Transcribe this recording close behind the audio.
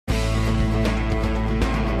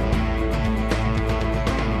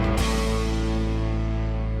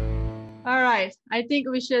right. I think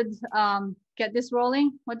we should get this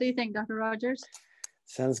rolling. What do you think, Dr. Rogers?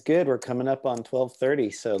 Sounds good. We're coming up on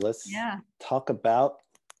 12:30, so let's talk about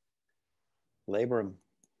labrum.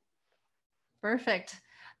 Perfect.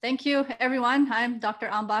 Thank you, everyone. I'm Dr.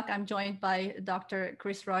 Ambach. I'm joined by Dr.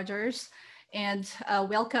 Chris Rogers. And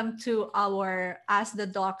welcome to our Ask the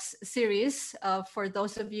Docs series. For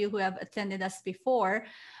those of you who have attended us before,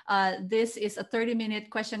 this is a 30-minute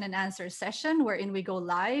question and answer session wherein we go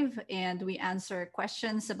live and we answer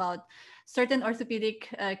questions about certain orthopedic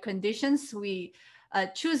conditions. We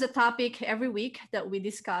choose a topic every week that we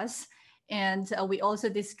discuss. And we also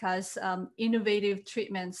discuss innovative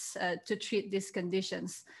treatments to treat these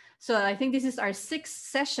conditions. So I think this is our 6th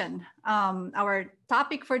session. Our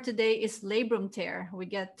topic for today is labrum tear. We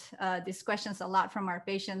get these questions a lot from our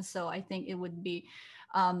patients, so I think it would be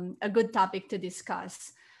a good topic to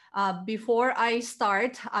discuss. Before I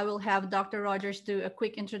start, I will have Dr. Rogers do a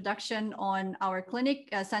quick introduction on our clinic,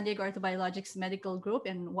 San Diego Orthobiologics Medical Group,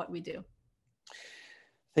 and what we do.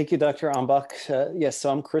 Thank you, Dr. Ambach. Yes, so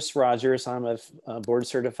I'm Chris Rogers. I'm a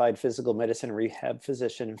board-certified physical medicine rehab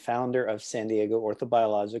physician and founder of San Diego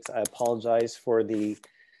Orthobiologics. I apologize for the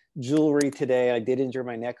jewelry today. I did injure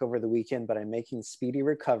my neck over the weekend, but I'm making speedy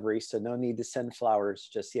recovery, so no need to send flowers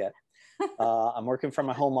just yet. I'm working from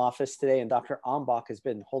my home office today, and Dr. Ambach has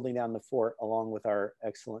been holding down the fort along with our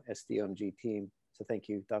excellent SDOMG team. So thank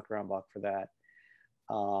you, Dr. Ambach, for that.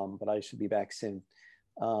 But I should be back soon.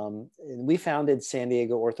 We founded San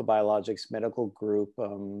Diego Orthobiologics Medical Group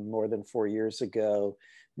more than 4 years ago,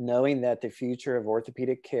 knowing that the future of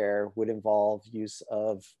orthopedic care would involve use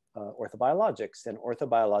of orthobiologics. And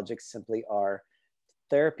orthobiologics simply are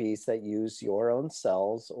therapies that use your own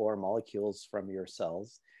cells or molecules from your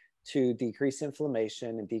cells to decrease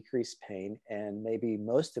inflammation and decrease pain, and maybe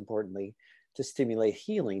most importantly, to stimulate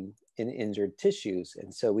healing in injured tissues.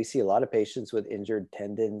 And so we see a lot of patients with injured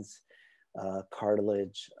tendons,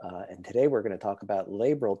 cartilage, and today we're going to talk about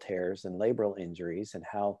labral tears and labral injuries and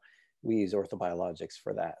how we use orthobiologics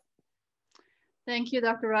for that. Thank you,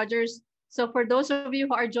 Dr. Rogers. So for those of you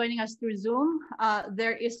who are joining us through Zoom,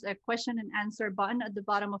 there is a question and answer button at the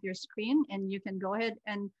bottom of your screen, and you can go ahead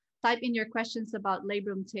and type in your questions about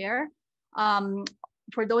labrum tear.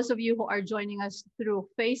 For those of you who are joining us through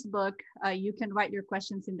Facebook, you can write your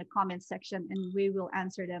questions in the comment section and we will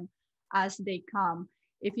answer them as they come.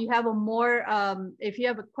 If you have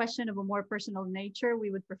a question of a more personal nature,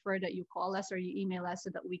 we would prefer that you call us or you email us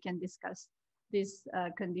so that we can discuss these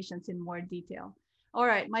conditions in more detail. All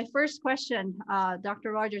right, my first question,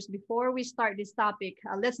 Dr. Rogers, before we start this topic,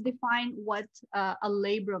 let's define what a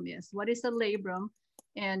labrum is. What is a labrum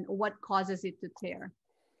and what causes it to tear?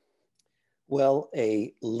 Well,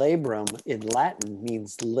 a labrum in Latin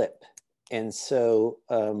means lip. And so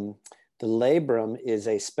the labrum is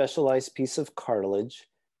a specialized piece of cartilage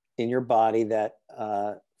in your body that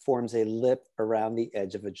forms a lip around the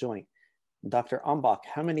edge of a joint. Dr. Ambach,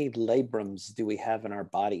 how many labrums do we have in our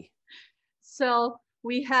body? So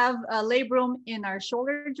we have a labrum in our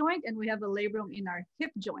shoulder joint and we have a labrum in our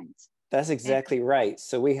hip joint. That's exactly right.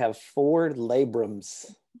 So we have 4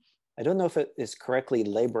 labrums. I don't know if it is correctly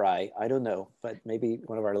labri. I don't know, but maybe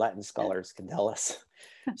one of our Latin scholars can tell us.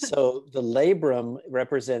 So the labrum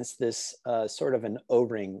represents this sort of an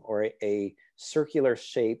O-ring or a circular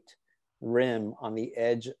shaped rim on the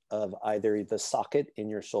edge of either the socket in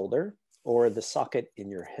your shoulder or the socket in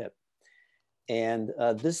your hip. And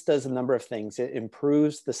this does a number of things. It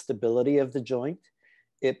improves the stability of the joint.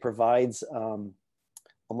 It provides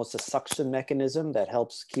almost a suction mechanism that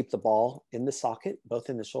helps keep the ball in the socket, both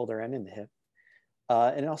in the shoulder and in the hip.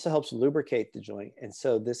 And it also helps lubricate the joint. And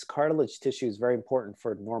so this cartilage tissue is very important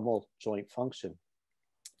for normal joint function.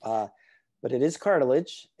 But it is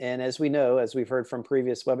cartilage. And as we know, as we've heard from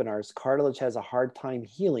previous webinars, cartilage has a hard time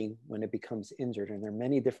healing when it becomes injured. And there are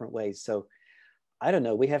many different ways. So I don't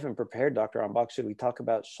know, we haven't prepared, Dr. Ambach. Should we talk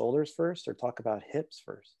about shoulders first or talk about hips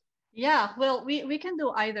first? Yeah, well, we can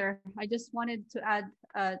do either. I just wanted to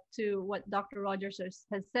add to what Dr. Rogers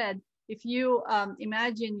has said. If you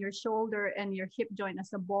imagine your shoulder and your hip joint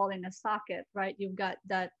as a ball in a socket, right? You've got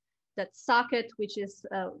that socket, which is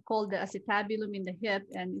called the acetabulum in the hip,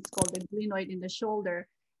 and it's called the glenoid in the shoulder.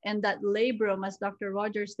 And that labrum, as Dr.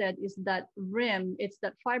 Rogers said, is that rim. It's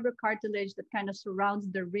that fibrocartilage that kind of surrounds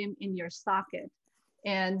the rim in your socket.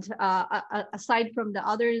 And aside from the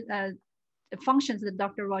other functions that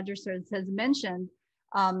Dr. Rogers has mentioned,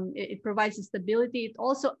 it provides stability. It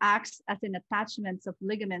also acts as an attachment of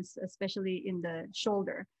ligaments, especially in the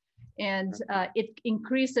shoulder. And it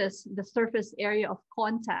increases the surface area of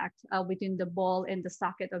contact between the ball and the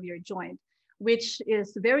socket of your joint. which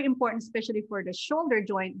is very important, especially for the shoulder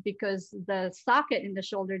joint, because the socket in the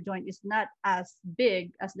shoulder joint is not as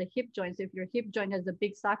big as the hip joints. If your hip joint has a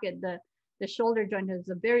big socket, the shoulder joint has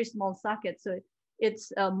a very small socket. So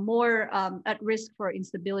it's more at risk for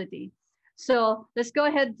instability. So let's go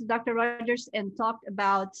ahead, Dr. Rogers, and talk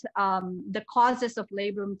about the causes of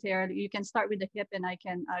labrum tear. You can start with the hip and I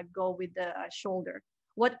can go with the shoulder.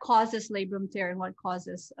 What causes labrum tear and what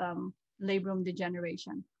causes labrum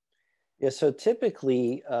degeneration? Yeah, so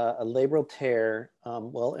typically a labral tear,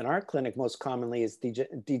 well, in our clinic, most commonly is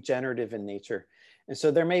degenerative in nature. And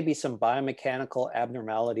so there may be some biomechanical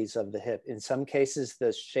abnormalities of the hip. In some cases,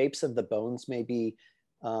 the shapes of the bones may be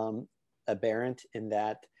aberrant in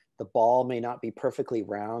that the ball may not be perfectly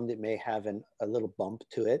round. It may have a little bump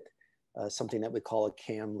to it, something that we call a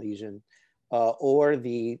cam lesion, or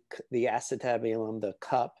the acetabulum, the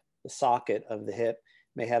cup, the socket of the hip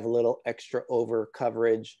may have a little extra over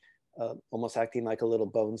coverage, almost acting like a little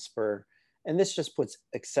bone spur. And this just puts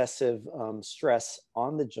excessive stress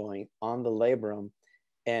on the joint, on the labrum,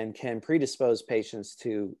 and can predispose patients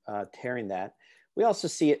to tearing that. We also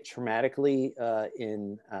see it traumatically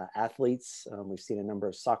in athletes. We've seen a number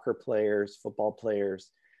of soccer players, football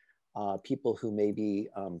players, people who maybe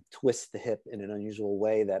twist the hip in an unusual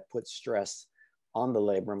way that puts stress on the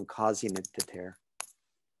labrum, causing it to tear.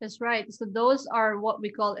 That's right. So those are what we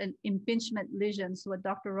call an impingement lesions, what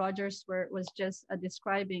Dr. Rogers was just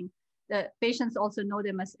describing. The patients also know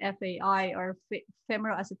them as FAI, or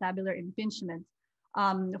femoroacetabular impingement.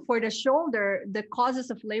 For the shoulder, the causes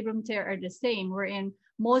of labrum tear are the same, wherein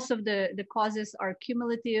most of the causes are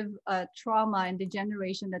cumulative trauma and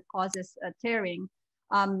degeneration that causes tearing.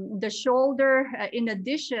 The shoulder, in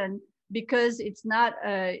addition, because it's not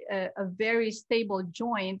a very stable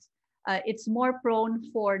joint, it's more prone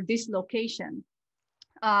for dislocation,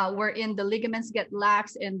 wherein the ligaments get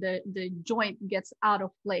lax and the joint gets out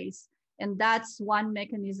of place. And that's one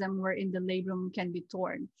mechanism wherein the labrum can be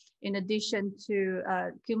torn, in addition to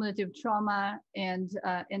cumulative trauma and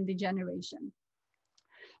degeneration.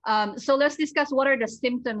 So let's discuss what are the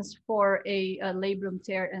symptoms for a labrum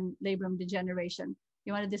tear and labrum degeneration.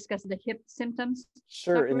 You want to discuss the hip symptoms?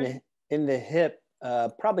 Sure. In the hip,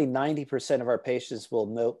 probably 90% of our patients will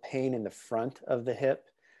note pain in the front of the hip,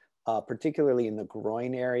 particularly in the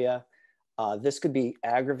groin area. This could be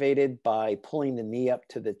aggravated by pulling the knee up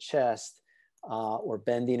to the chest or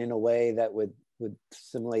bending in a way that would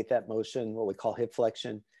simulate that motion, what we call hip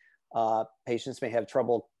flexion. Patients may have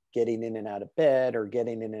trouble getting in and out of bed or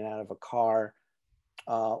getting in and out of a car,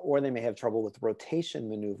 or they may have trouble with rotation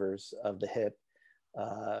maneuvers of the hip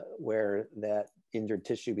where that injured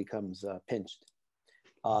tissue becomes pinched.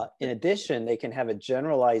 In addition, they can have a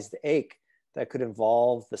generalized ache that could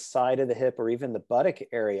involve the side of the hip or even the buttock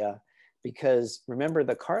area, because remember,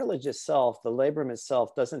 the cartilage itself, the labrum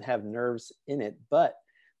itself, doesn't have nerves in it, but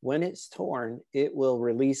when it's torn, it will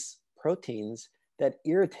release proteins that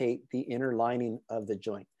irritate the inner lining of the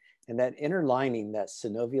joint. And that inner lining, that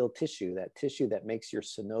synovial tissue, that tissue that makes your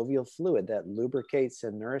synovial fluid that lubricates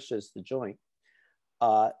and nourishes the joint,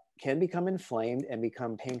 can become inflamed and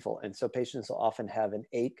become painful. And so patients will often have an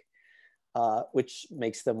ache, which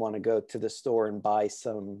makes them want to go to the store and buy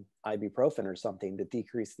some ibuprofen or something to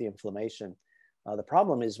decrease the inflammation. The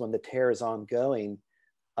problem is when the tear is ongoing,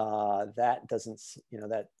 that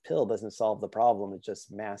pill doesn't solve the problem. It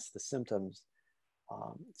just masks the symptoms.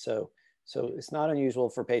 So it's not unusual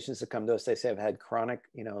for patients to come to us. They say, I've had chronic,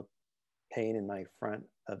 pain in my front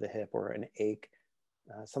of the hip or an ache.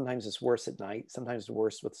 Sometimes it's worse at night. Sometimes it's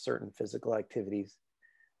worse with certain physical activities.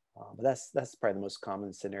 But that's probably the most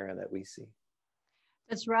common scenario that we see.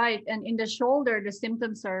 That's right. And in the shoulder, the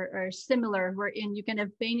symptoms are similar, wherein you can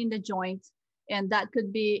have pain in the joint, and that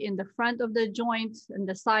could be in the front of the joint, in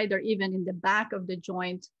the side, or even in the back of the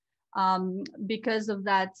joint. Because of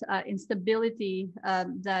that instability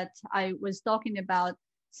that I was talking about,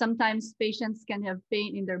 sometimes patients can have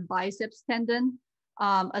pain in their biceps tendon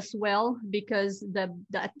as well, because the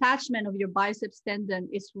attachment of your biceps tendon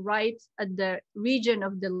is right at the region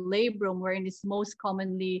of the labrum wherein it's most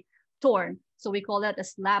commonly torn. So we call that a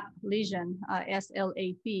slap lesion,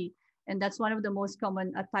 SLAP. And that's one of the most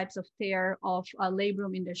common types of tear of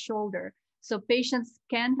labrum in the shoulder. So patients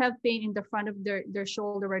can have pain in the front of their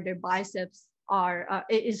shoulder where their biceps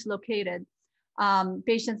is located.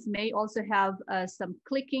 Patients may also have some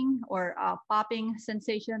clicking or popping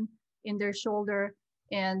sensation in their shoulder.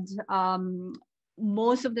 And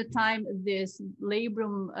most of the time, these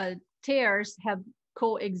labrum tears have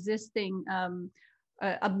coexisting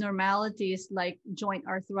abnormalities like joint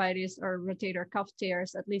arthritis or rotator cuff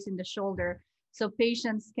tears, at least in the shoulder. So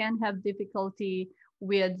patients can have difficulty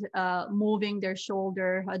with moving their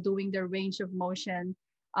shoulder, doing their range of motion,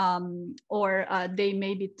 or they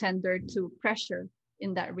may be tender to pressure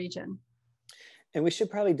in that region. And we should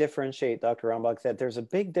probably differentiate, Dr. Rombach, that there's a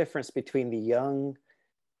big difference between the young,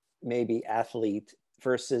 maybe athlete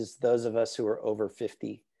versus those of us who are over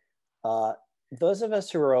 50. Those of us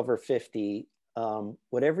who are over 50,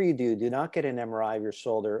 whatever you do, do not get an MRI of your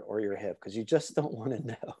shoulder or your hip because you just don't want to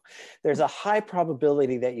know. There's a high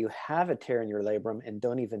probability that you have a tear in your labrum and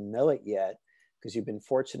don't even know it yet because you've been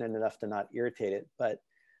fortunate enough to not irritate it. But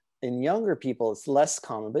in younger people, it's less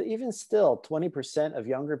common, but even still 20% of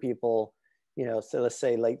younger people, you know, so let's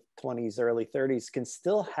say late 20s, early 30s can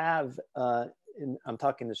still have, I'm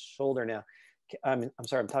talking the shoulder now, I'm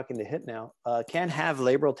sorry, I'm talking the hip now, can have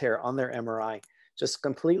labral tear on their MRI, just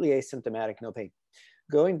completely asymptomatic, no pain.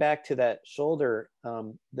 Going back to that shoulder,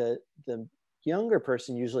 the younger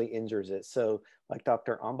person usually injures it. So like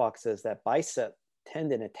Dr. Ambach says, that bicep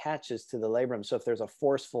tendon attaches to the labrum. So if there's a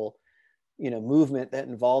forceful, you know, movement that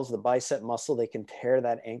involves the bicep muscle, they can tear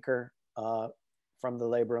that anchor from the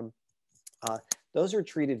labrum. Those are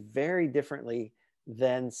treated very differently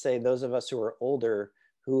than, say, those of us who are older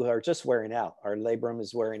who are just wearing out. Our labrum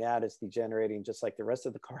is wearing out, it's degenerating just like the rest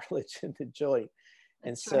of the cartilage in the joint.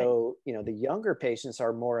 And so, you know, the younger patients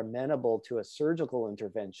are more amenable to a surgical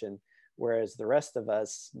intervention, whereas the rest of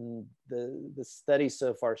us, the studies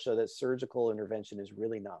so far show that surgical intervention is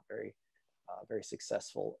really not very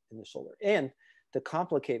successful in the shoulder. And to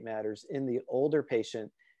complicate matters, in the older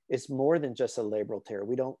patient, it's more than just a labral tear.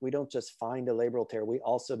 We don't just find a labral tear. We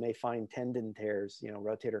also may find tendon tears, you know,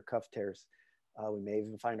 rotator cuff tears. We may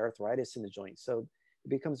even find arthritis in the joint. So it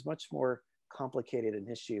becomes much more complicated an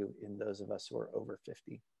issue in those of us who are over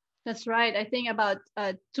 50. That's right. I think about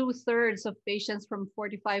 2/3 of patients from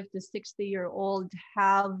 45 to 60-year-old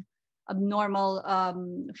have abnormal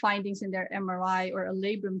findings in their MRI or a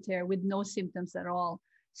labrum tear with no symptoms at all.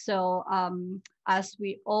 So as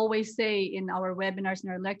we always say in our webinars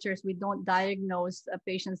and our lectures, we don't diagnose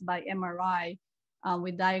patients by MRI.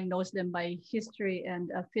 We diagnose them by history and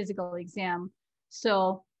a physical exam.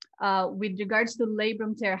 So with regards to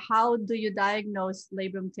labrum tear, how do you diagnose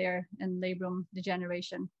labrum tear and labrum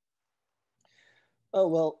degeneration? Oh,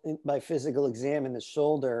 well, by physical exam in the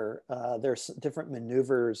shoulder, there's different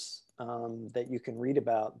maneuvers that you can read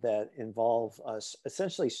about that involve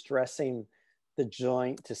essentially stressing the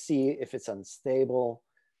joint to see if it's unstable,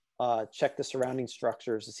 check the surrounding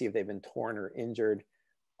structures to see if they've been torn or injured.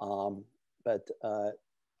 But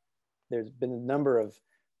there's been a number of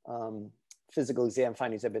physical exam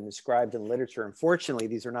findings that have been described in literature. Unfortunately,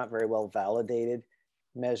 these are not very well validated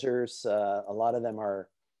measures. A lot of them are,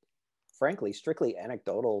 frankly, strictly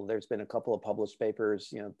anecdotal. There's been a couple of published papers,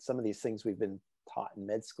 you know, some of these things we've been taught in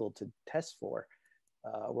med school to test for.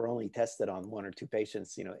 Were only tested on 1 or 2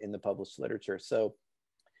 patients, you know, in the published literature. So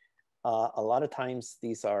a lot of times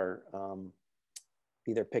these are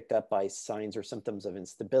either picked up by signs or symptoms of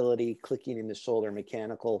instability, clicking in the shoulder,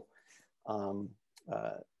 mechanical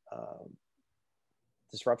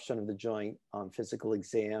disruption of the joint on physical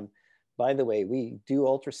exam. By the way, we do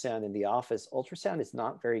ultrasound in the office. Ultrasound is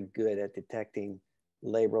not very good at detecting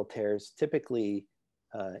labral tears, typically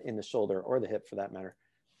in the shoulder or the hip for that matter.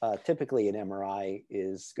 Typically an MRI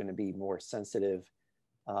is going to be more sensitive,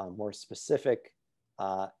 more specific,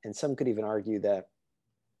 and some could even argue that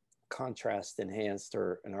contrast enhanced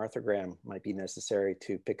or an arthrogram might be necessary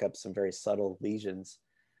to pick up some very subtle lesions,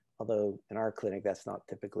 although in our clinic that's not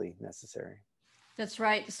typically necessary. That's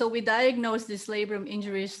right. So we diagnose these labrum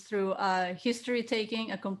injuries through history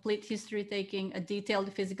taking, a complete history taking, a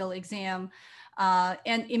detailed physical exam,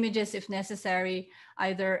 and images if necessary,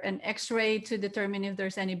 either an X-ray to determine if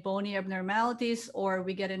there's any bony abnormalities, or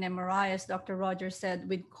we get an MRI, as Dr. Rogers said,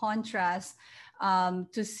 with contrast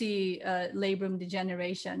to see labrum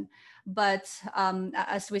degeneration. But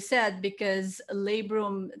as we said, because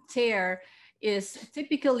labrum tear is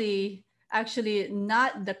typically actually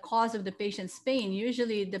not the cause of the patient's pain.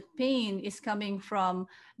 Usually the pain is coming from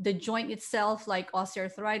the joint itself, like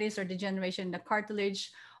osteoarthritis or degeneration in the cartilage,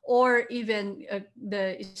 or even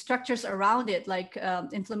the structures around it, like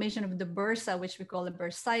inflammation of the bursa, which we call a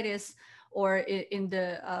bursitis, or in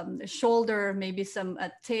the shoulder, maybe some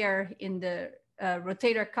tear in the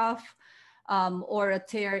rotator cuff, or a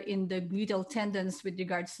tear in the gluteal tendons with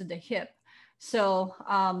regards to the hip. So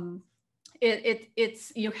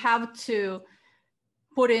it's you have to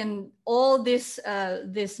put in all these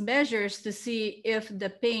measures to see if the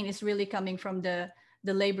pain is really coming from the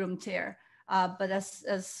labrum tear. But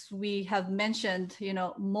as we have mentioned, you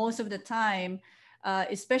know, most of the time,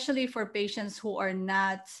 especially for patients who are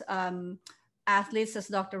not athletes, as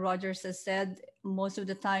Dr. Rogers has said, most of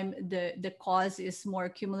the time the cause is more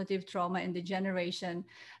cumulative trauma and degeneration.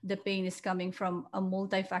 The pain is coming from a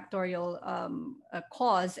multifactorial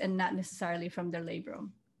cause and not necessarily from the labrum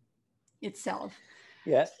itself.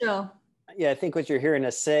 Yeah. So Yeah, I think what you're hearing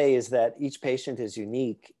us say is that each patient is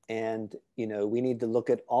unique, and we need to look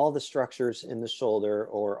at all the structures in the shoulder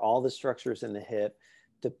or all the structures in the hip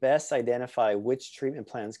to best identify which treatment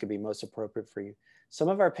plans could be most appropriate for you. Some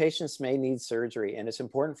of our patients may need surgery, and it's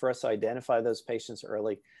important for us to identify those patients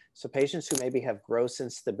early. So patients who maybe have gross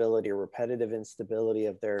instability or repetitive instability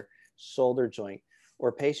of their shoulder joint,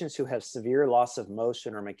 or patients who have severe loss of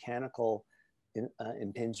motion or mechanical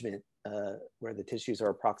impingement where the tissues are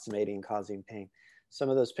approximating and causing pain. Some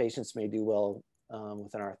of those patients may do well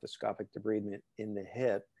with an arthroscopic debridement in the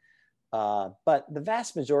hip. But the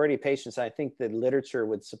vast majority of patients, I think the literature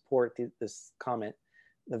would support this comment,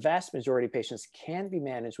 the vast majority of patients can be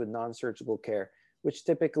managed with non-surgical care, which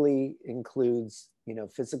typically includes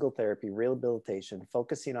physical therapy, rehabilitation,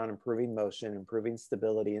 focusing on improving motion, improving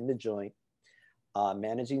stability in the joint,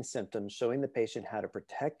 managing symptoms, showing the patient how to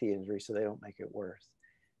protect the injury so they don't make it worse.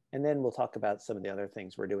 And then we'll talk about some of the other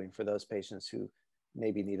things we're doing for those patients who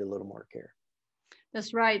maybe need a little more care.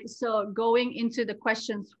 That's right. So going into the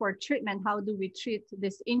questions for treatment, how do we treat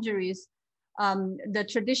these injuries? The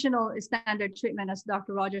traditional standard treatment, as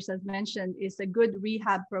Dr. Rogers has mentioned, is a good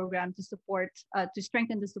rehab program to support, to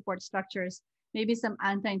strengthen the support structures, maybe some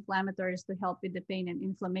anti-inflammatories to help with the pain and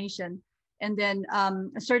inflammation, and then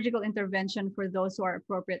a surgical intervention for those who are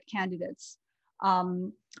appropriate candidates.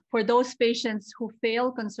 For those patients who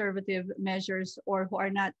fail conservative measures or who are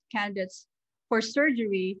not candidates for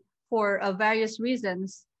surgery for various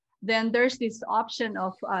reasons, then there's this option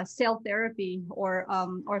of cell therapy or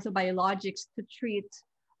orthobiologics to treat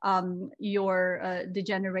your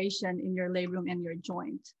degeneration in your labrum and your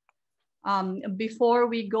joint. Before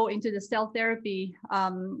we go into the cell therapy,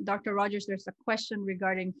 Dr. Rogers, there's a question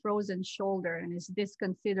regarding frozen shoulder, and is this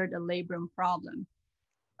considered a labrum problem?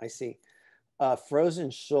 I see.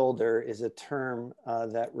 Frozen shoulder is a term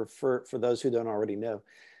that for those who don't already know,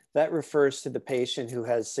 that refers to the patient who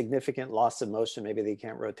has significant loss of motion. Maybe they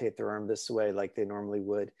can't rotate their arm this way like they normally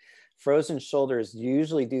would. Frozen shoulder is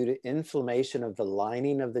usually due to inflammation of the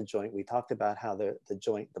lining of the joint. We talked about how the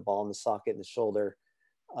joint, the ball and the socket in the shoulder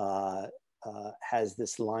has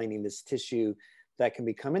this lining, this tissue that can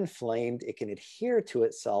become inflamed. It can adhere to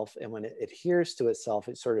itself. And when it adheres to itself,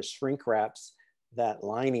 it sort of shrink wraps that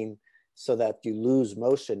lining so that you lose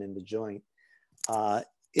motion in the joint.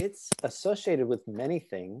 It's associated with many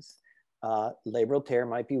things. Labral tear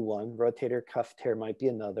might be one, rotator cuff tear might be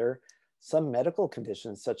another. Some medical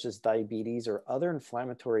conditions such as diabetes or other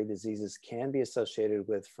inflammatory diseases can be associated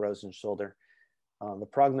with frozen shoulder. The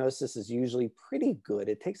prognosis is usually pretty good.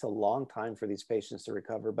 It takes a long time for these patients to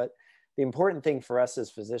recover, but the important thing for us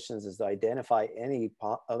as physicians is to identify any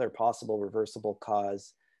other possible reversible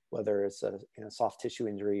cause, whether it's a soft tissue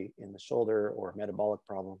injury in the shoulder or a metabolic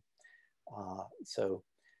problem.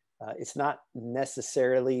 It's not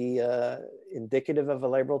necessarily indicative of a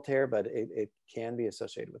labral tear, but it can be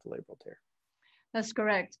associated with a labral tear. That's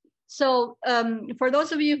correct. So for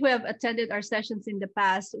those of you who have attended our sessions in the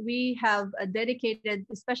past, we have dedicated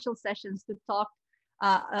special sessions to talk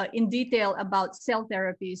in detail about cell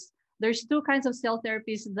therapies. There's two kinds of cell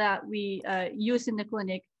therapies that we use in the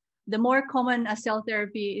clinic. The more common cell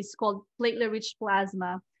therapy is called platelet-rich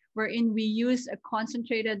plasma, wherein we use a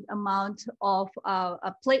concentrated amount of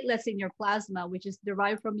platelets in your plasma, which is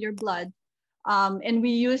derived from your blood. And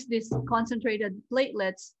we use these concentrated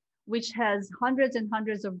platelets, which has hundreds and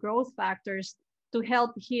hundreds of growth factors to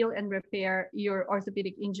help heal and repair your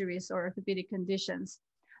orthopedic injuries or orthopedic conditions.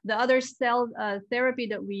 The other cell therapy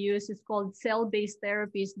that we use is called cell-based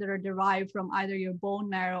therapies that are derived from either your bone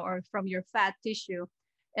marrow or from your fat tissue.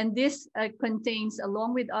 And this contains,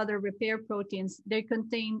 along with other repair proteins, they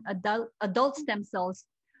contain adult stem cells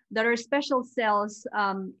that are special cells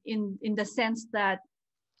in the sense that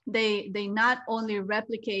they not only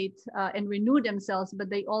replicate and renew themselves, but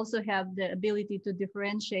they also have the ability to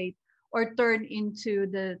differentiate or turn into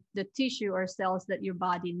the tissue or cells that your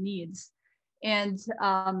body needs. And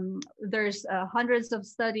there's hundreds of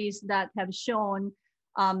studies that have shown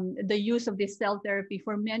the use of this cell therapy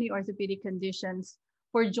for many orthopedic conditions.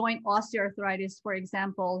 For joint osteoarthritis, for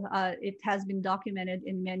example, it has been documented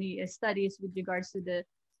in many studies with regards to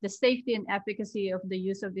the safety and efficacy of the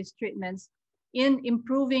use of these treatments in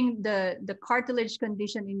improving the cartilage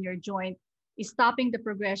condition in your joint, is stopping the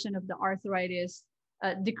progression of the arthritis,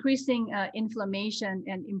 decreasing inflammation,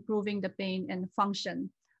 and improving the pain and function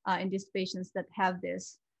in these patients that have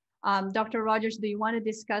this. Dr. Rogers, do you want to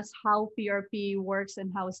discuss how PRP works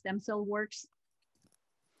and how stem cell works?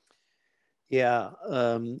 Yeah,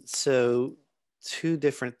 so two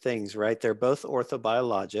different things, right? They're both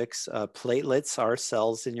orthobiologics. Platelets are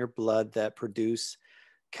cells in your blood that produce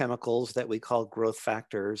chemicals that we call growth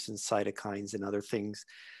factors and cytokines and other things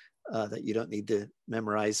that you don't need to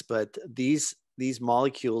memorize. But these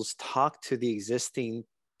molecules talk to the existing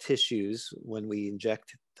tissues when we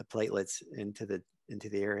inject the platelets into the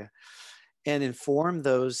area and inform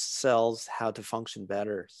those cells how to function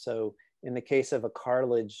better. So in the case of a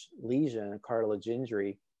cartilage lesion, a cartilage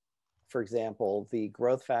injury, for example, the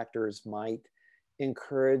growth factors might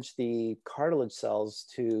encourage the cartilage cells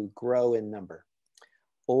to grow in number,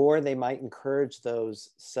 or they might encourage those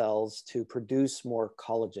cells to produce more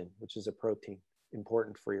collagen, which is a protein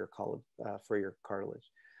important for your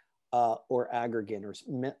cartilage, or aggregin, or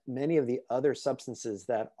many of the other substances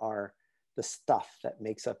that are the stuff that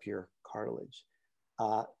makes up your cartilage.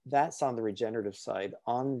 That's on the regenerative side.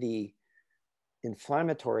 On the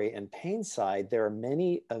inflammatory and pain side, there are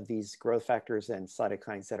many of these growth factors and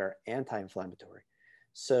cytokines that are anti-inflammatory.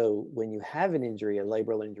 So when you have an injury, a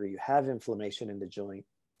labral injury, you have inflammation in the joint,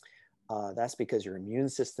 that's because your immune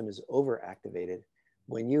system is overactivated.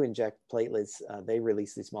 When you inject platelets, they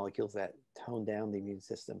release these molecules that tone down the immune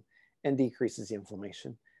system and decreases the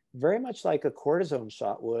inflammation. Very much like a cortisone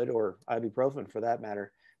shot would, or ibuprofen for that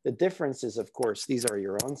matter. The difference is, of course, these are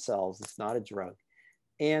your own cells. It's not a drug.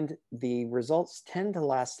 And the results tend to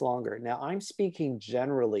last longer. Now, I'm speaking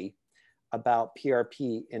generally about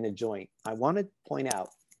PRP in a joint. I want to point out,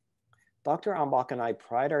 Dr. Ambach and I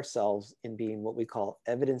pride ourselves in being what we call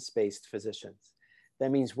evidence-based physicians.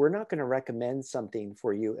 That means we're not going to recommend something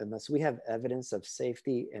for you unless we have evidence of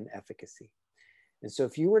safety and efficacy. And so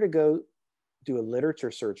if you were to go do a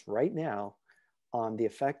literature search right now on the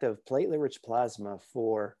effect of platelet-rich plasma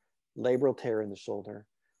for labral tear in the shoulder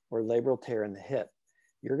or labral tear in the hip,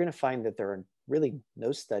 you're going to find that there are really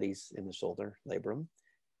no studies in the shoulder labrum.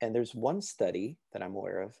 And there's one study that I'm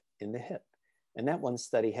aware of in the hip. And that one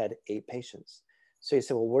study had 8 patients. So you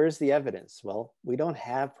say, well, where's the evidence? Well, we don't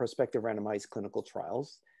have prospective randomized clinical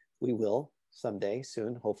trials. We will someday,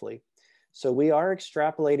 soon, hopefully. So we are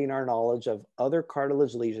extrapolating our knowledge of other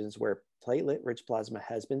cartilage lesions where platelet-rich plasma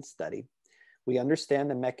has been studied. We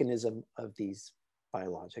understand the mechanism of these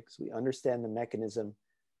biologics. We understand the mechanism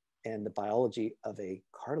and the biology of a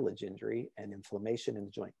cartilage injury and inflammation in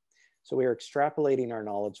the joint. So we are extrapolating our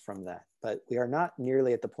knowledge from that, but we are not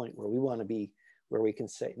nearly at the point where we want to be, where we can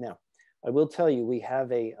say, now, I will tell you, we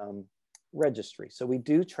have a registry. So we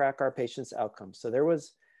do track our patients' outcomes. So there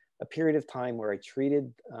was a period of time where I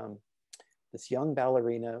treated this young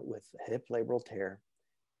ballerina with hip labral tear,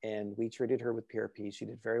 and we treated her with PRP. She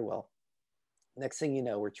did very well. Next thing you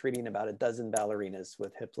know, we're treating about a dozen ballerinas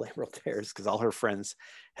with hip labral tears because all her friends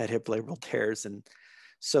had hip labral tears. And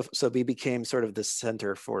so we became sort of the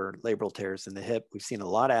center for labral tears in the hip. We've seen a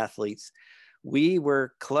lot of athletes. We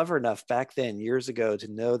were clever enough back then, years ago, to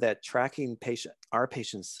know that tracking our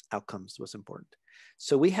patients' outcomes was important.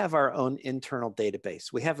 So we have our own internal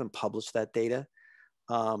database. We haven't published that data,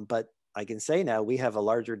 but I can say now we have a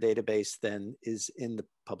larger database than is in the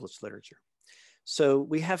published literature. So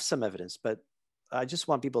we have some evidence, but I just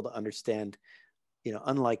want people to understand,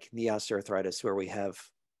 unlike knee osteoarthritis, where we have,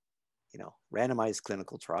 randomized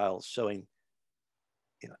clinical trials showing,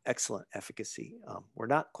 excellent efficacy. We're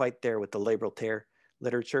not quite there with the labral tear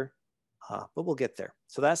literature, but we'll get there.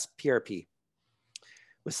 So that's PRP.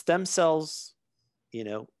 With stem cells,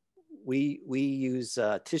 we use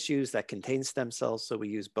tissues that contain stem cells. So we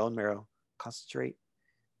use bone marrow concentrate.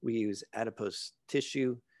 We use adipose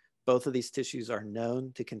tissue. Both of these tissues are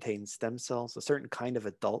known to contain stem cells, a certain kind of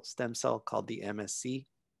adult stem cell called the MSC.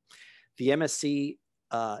 The MSC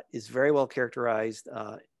is very well characterized.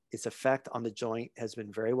 Its effect on the joint has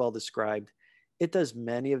been very well described. It does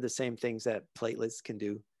many of the same things that platelets can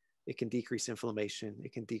do. It can decrease inflammation.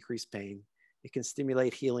 It can decrease pain. It can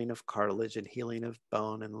stimulate healing of cartilage and healing of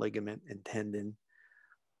bone and ligament and tendon.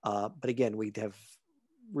 But again, we have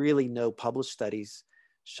really no published studies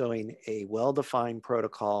showing a well-defined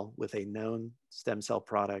protocol with a known stem cell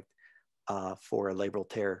product for a labral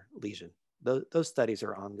tear lesion. Those studies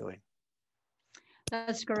are ongoing.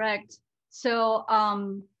 That's correct. So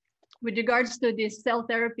with regards to these cell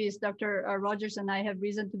therapies, Dr. Rogers and I have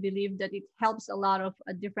reason to believe that it helps a lot of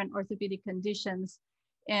different orthopedic conditions.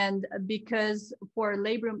 And because for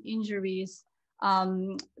labrum injuries,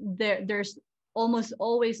 there's almost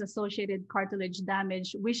always associated cartilage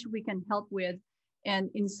damage, which we can help with. And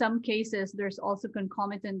in some cases, there's also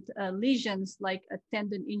concomitant lesions like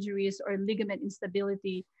tendon injuries or ligament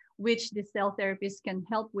instability, which the cell therapies can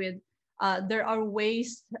help with. There are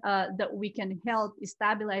ways that we can help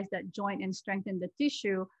stabilize that joint and strengthen the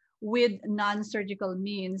tissue with non-surgical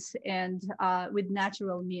means and with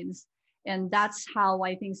natural means. And that's how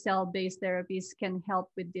I think cell-based therapies can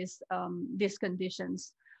help with these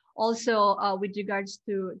conditions. Also, with regards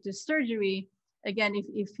to surgery, again,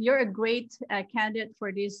 if you're a great candidate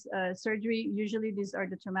for this surgery, usually these are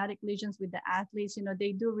the traumatic lesions with the athletes, you know,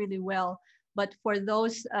 they do really well. But for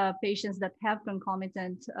those patients that have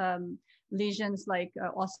concomitant lesions like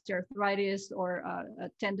osteoarthritis or a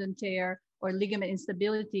tendon tear or ligament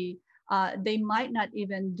instability, they might not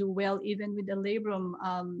even do well even with the labrum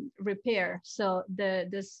repair. So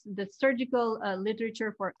the surgical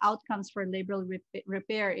literature for outcomes for labral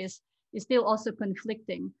repair is still also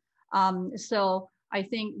conflicting. So I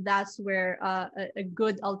think that's where a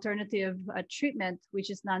good alternative treatment, which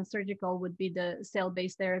is non-surgical, would be the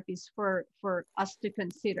cell-based therapies for us to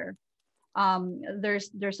consider.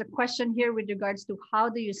 There's a question here with regards to how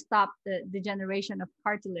do you stop the degeneration of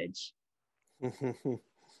cartilage?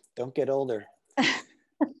 Don't get older.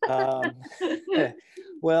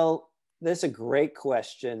 Well, that's a great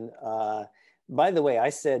question. By the way, I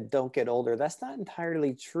said don't get older. That's not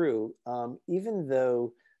entirely true. Even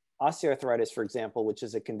though osteoarthritis, for example, which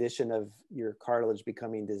is a condition of your cartilage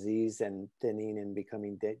becoming diseased and thinning and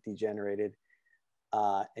becoming degenerated,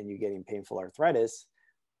 and you getting painful arthritis,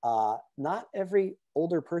 not every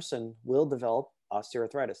older person will develop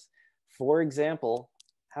osteoarthritis. For example,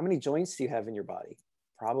 how many joints do you have in your body?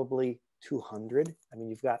 Probably 200. I mean,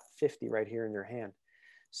 you've got 50 right here in your hand.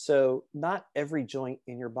 So not every joint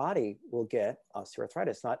in your body will get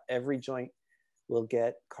osteoarthritis. Not every joint will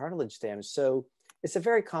get cartilage damage. So it's a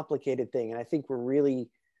very complicated thing. And I think we're really,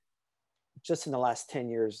 just in the last 10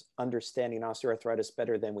 years, understanding osteoarthritis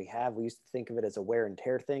better than we have. We used to think of it as a wear and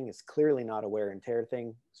tear thing. It's clearly not a wear and tear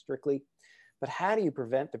thing strictly. But how do you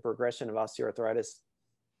prevent the progression of osteoarthritis?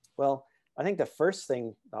 Well, I think the first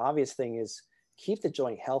thing, the obvious thing, is keep the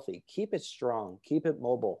joint healthy, keep it strong, keep it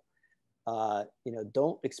mobile. You know,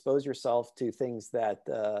 don't expose yourself to things that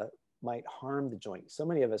might harm the joint. So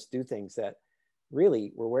many of us do things that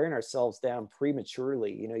really we're wearing ourselves down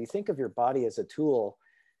prematurely. You know, you think of your body as a tool.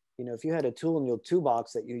 You know, if you had a tool in your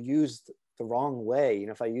toolbox that you used the wrong way, you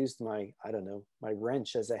know, if I used my, I don't know, my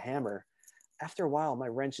wrench as a hammer, after a while, my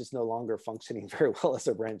wrench is no longer functioning very well as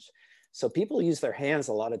a wrench. So people use their hands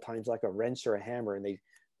a lot of times like a wrench or a hammer, and they,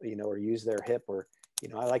 you know, or use their hip, or, you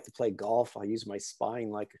know, I like to play golf. I use my spine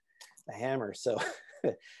like a hammer. So,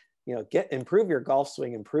 you know, improve your golf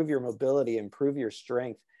swing, improve your mobility, improve your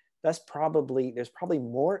strength. There's probably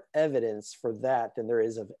more evidence for that than there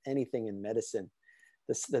is of anything in medicine.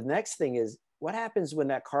 The next thing is, what happens when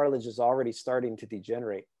that cartilage is already starting to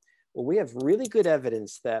degenerate? Well, we have really good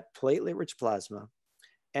evidence that platelet-rich plasma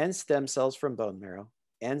and stem cells from bone marrow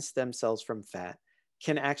and stem cells from fat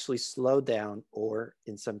can actually slow down, or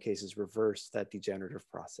in some cases reverse, that degenerative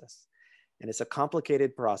process. And it's a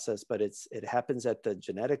complicated process, but it happens at the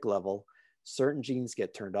genetic level. Certain genes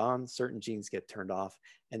get turned on, certain genes get turned off,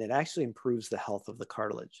 and it actually improves the health of the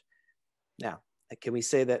cartilage. Now, can we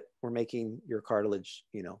say that we're making your cartilage,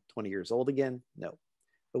 you know, 20 years old again? No.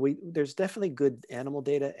 But there's definitely good animal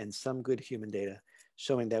data and some good human data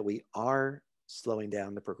showing that we are slowing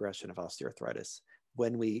down the progression of osteoarthritis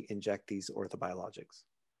when we inject these orthobiologics.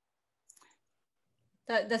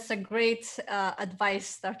 That's a great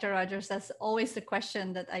advice, Dr. Rogers. That's always the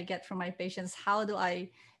question that I get from my patients. How do I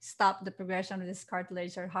stop the progression of this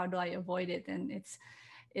cartilage, or how do I avoid it? And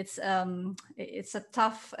it's a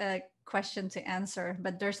tough question to answer,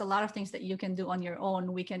 but there's a lot of things that you can do on your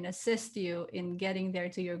own. We can assist you in getting there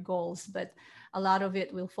to your goals, but a lot of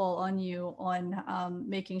it will fall on you on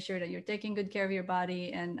making sure that you're taking good care of your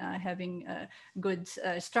body and having good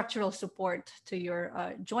structural support to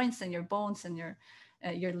your joints and your bones and your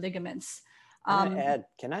ligaments.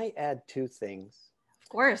 Can I add two things? Of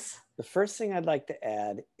course. The first thing I'd like to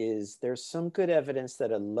add is there's some good evidence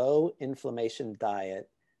that a low inflammation diet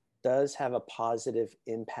does have a positive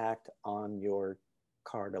impact on your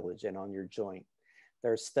cartilage and on your joint.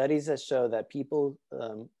 There are studies that show that people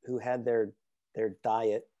who had their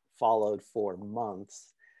diet followed for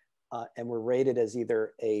months and were rated as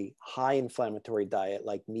either a high inflammatory diet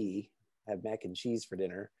like me, have mac and cheese for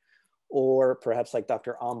dinner, or perhaps like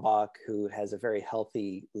Dr. Ambach, who has a very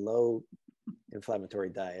healthy, low inflammatory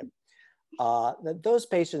diet. Those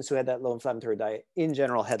patients who had that low inflammatory diet in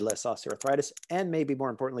general had less osteoarthritis, and maybe more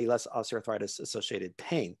importantly, less osteoarthritis associated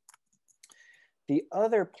pain. The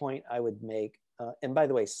other point I would make, and by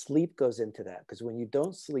the way, sleep goes into that, because when you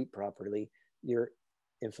don't sleep properly, your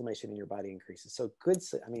inflammation in your body increases. So good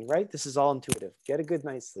sleep, I mean, right? This is all intuitive. Get a good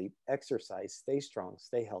night's sleep, exercise, stay strong,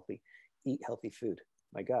 stay healthy, eat healthy food.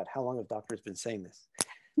 My God, how long have doctors been saying this?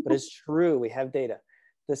 But it's true, we have data.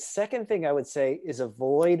 The second thing I would say is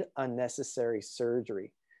avoid unnecessary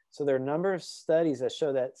surgery. So there are a number of studies that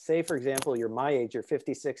show that, say, for example, you're my age, you're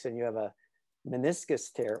 56 and you have a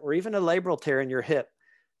meniscus tear or even a labral tear in your hip.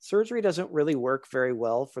 Surgery doesn't really work very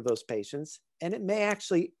well for those patients, and it may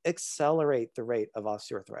actually accelerate the rate of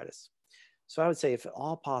osteoarthritis. So I would say, if at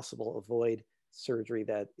all possible, avoid surgery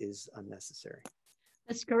that is unnecessary.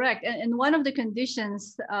 That's correct. And one of the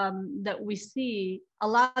conditions that we see a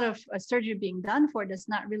lot of surgery being done for that's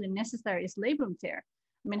not really necessary is labrum tear.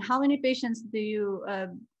 I mean, how many patients do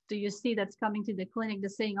you see that's coming to the clinic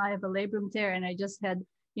that's saying, I have a labrum tear and I just had,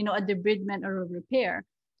 you know, a debridement or a repair?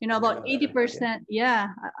 You know, about 80%, yeah,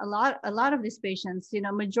 a lot of these patients, you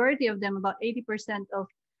know, majority of them, about 80% of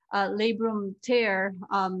labrum tear,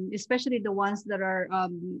 especially the ones that are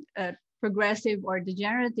progressive or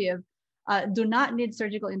degenerative, do not need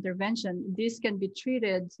surgical intervention. This can be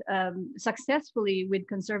treated successfully with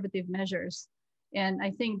conservative measures. And I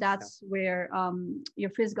think that's where your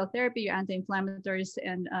physical therapy, your anti-inflammatories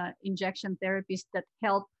and injection therapies that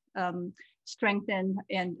help strengthen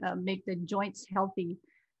and make the joints healthy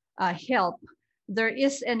help. There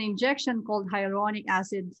is an injection called hyaluronic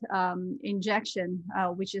acid injection,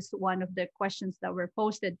 which is one of the questions that were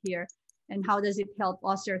posted here. And how does it help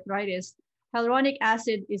osteoarthritis? Hyaluronic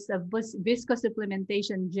acid is a viscous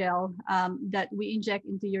supplementation gel that we inject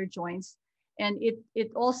into your joints. And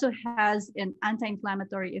it also has an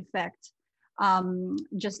anti-inflammatory effect,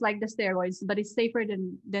 just like the steroids, but it's safer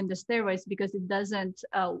than the steroids because it doesn't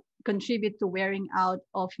contribute to wearing out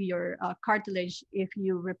of your cartilage if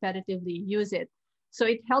you repetitively use it. So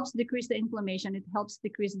it helps decrease the inflammation, it helps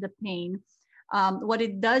decrease the pain. What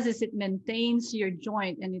it does is it maintains your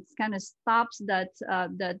joint and it kind of stops that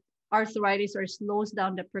arthritis or slows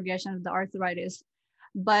down the progression of the arthritis.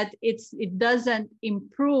 But it doesn't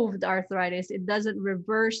improve the arthritis. It doesn't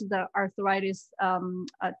reverse the arthritis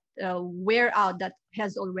wear out that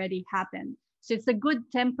has already happened. So it's a good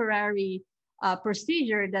temporary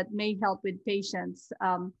procedure that may help with patients.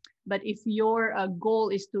 But if your goal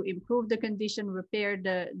is to improve the condition, repair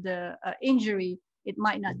the injury, it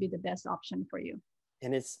might not be the best option for you.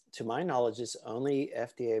 And it's, to my knowledge, it's only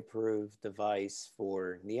FDA approved device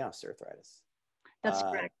for knee osteoarthritis. That's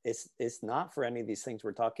correct. It's not for any of these things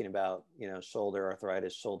we're talking about, you know, shoulder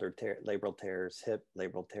arthritis, shoulder tear, labral tears, hip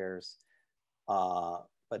labral tears.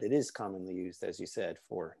 But it is commonly used, as you said,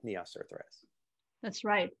 for knee osteoarthritis. That's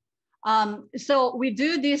right. So we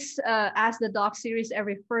do this Ask the Doc series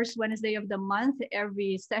every first Wednesday of the month.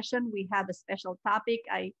 Every session, we have a special topic.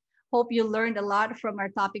 I hope you learned a lot from our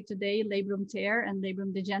topic today, labrum tear and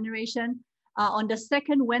labrum degeneration. On the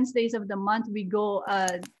second Wednesdays of the month, we go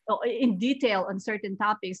in detail on certain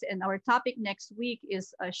topics. And our topic next week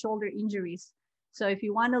is shoulder injuries. So if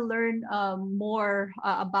you want to learn more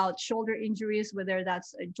about shoulder injuries, whether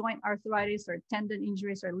that's joint arthritis or tendon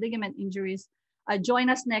injuries or ligament injuries, join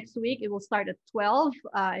us next week. It will start at 12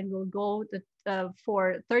 and we'll go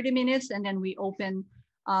for 30 minutes and then we open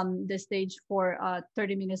the stage for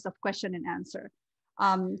 30 minutes of question and answer.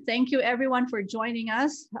 Thank you everyone for joining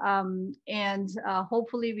us. And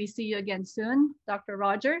hopefully we see you again soon. Dr.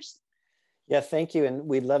 Rogers. Yeah, thank you. And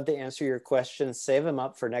we'd love to answer your questions, save them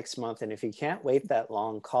up for next month. And if you can't wait that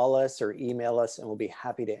long, call us or email us and we'll be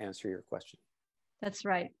happy to answer your question. That's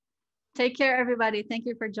right. Take care, everybody. Thank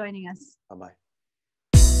you for joining us. Bye-bye.